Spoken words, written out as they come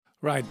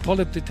Right,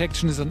 polyp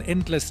detection is an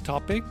endless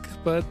topic,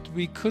 but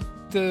we could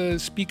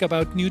speak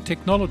about new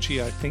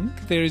technology, I think.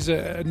 There is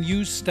a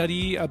new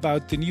study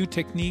about the new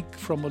technique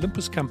from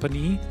Olympus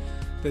company,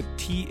 the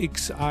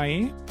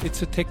TXI.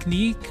 It's a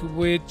technique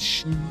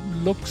which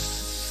looks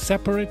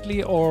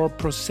separately or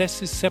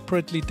processes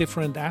separately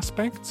different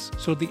aspects.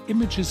 So the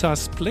images are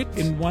split.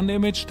 In one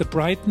image, the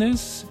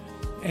brightness,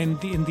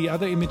 and in the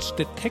other image,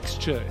 the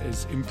texture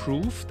is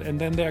improved, and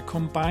then they are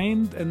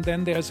combined, and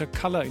then there's a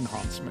color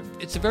enhancement.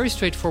 It's a very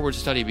straightforward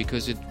study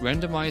because it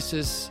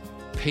randomizes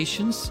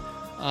patients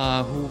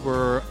who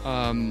were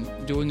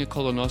doing a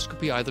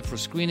colonoscopy either for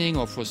screening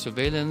or for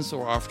surveillance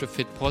or after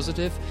FIT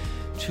positive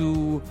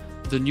to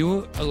the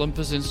new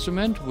Olympus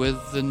instrument with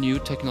the new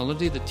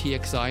technology, the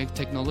TXI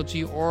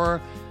technology,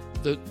 or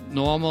the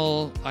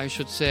normal, I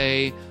should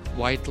say,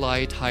 white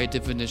light, high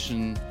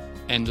definition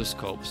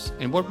endoscopes.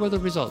 And what were the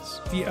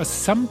results? The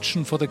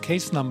assumption for the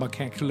case number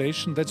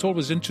calculation, that's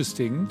always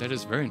interesting. That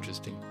is very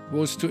interesting.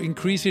 Was to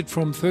increase it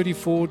from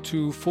 34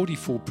 to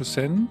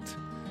 44%.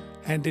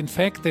 And in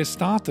fact, they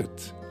started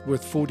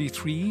with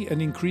 43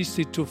 and increased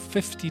it to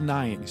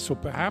 59. So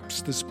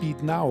perhaps the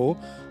speed now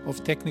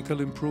of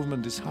technical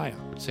improvement is higher.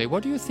 Say,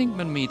 what do you think,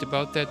 Manmeet,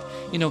 about that?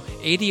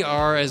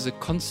 ADR as a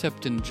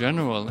concept in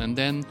general, and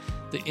then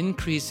the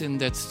increase in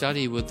that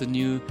study with the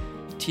new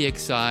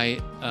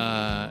TXI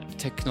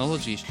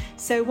technology.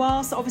 So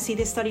whilst obviously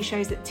this study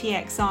shows that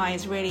TXI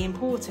is really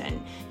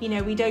important,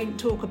 we don't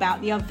talk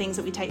about the other things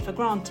that we take for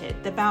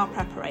granted, the bowel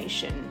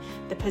preparation,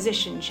 the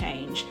position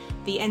change,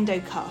 the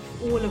endocuff,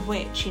 all of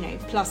which,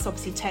 plus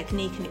obviously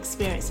technique and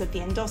experience of the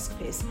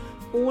endoscopist,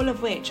 all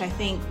of which I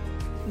think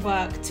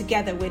work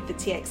together with the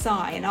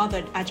TXI and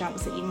other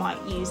adjuncts that you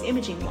might use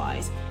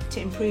imaging-wise to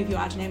improve your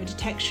adenoma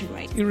detection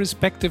rate.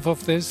 Irrespective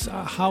of this,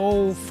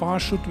 how far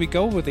should we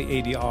go with the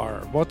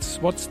ADR?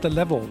 What's the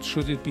level?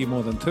 Should it be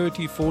more than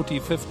 30, 40,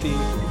 50?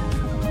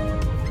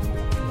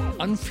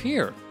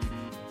 Unfair.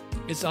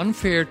 It's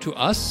unfair to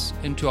us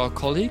and to our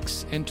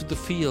colleagues and to the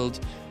field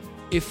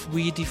if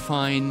we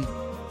define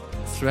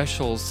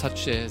thresholds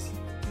such as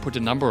put a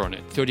number on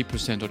it,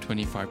 30% or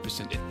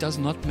 25%. It does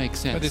not make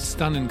sense. But it's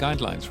done in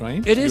guidelines,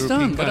 right? It is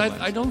done, but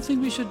I don't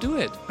think we should do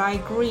it. I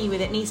agree with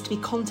it needs to be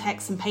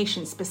context and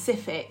patient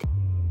specific.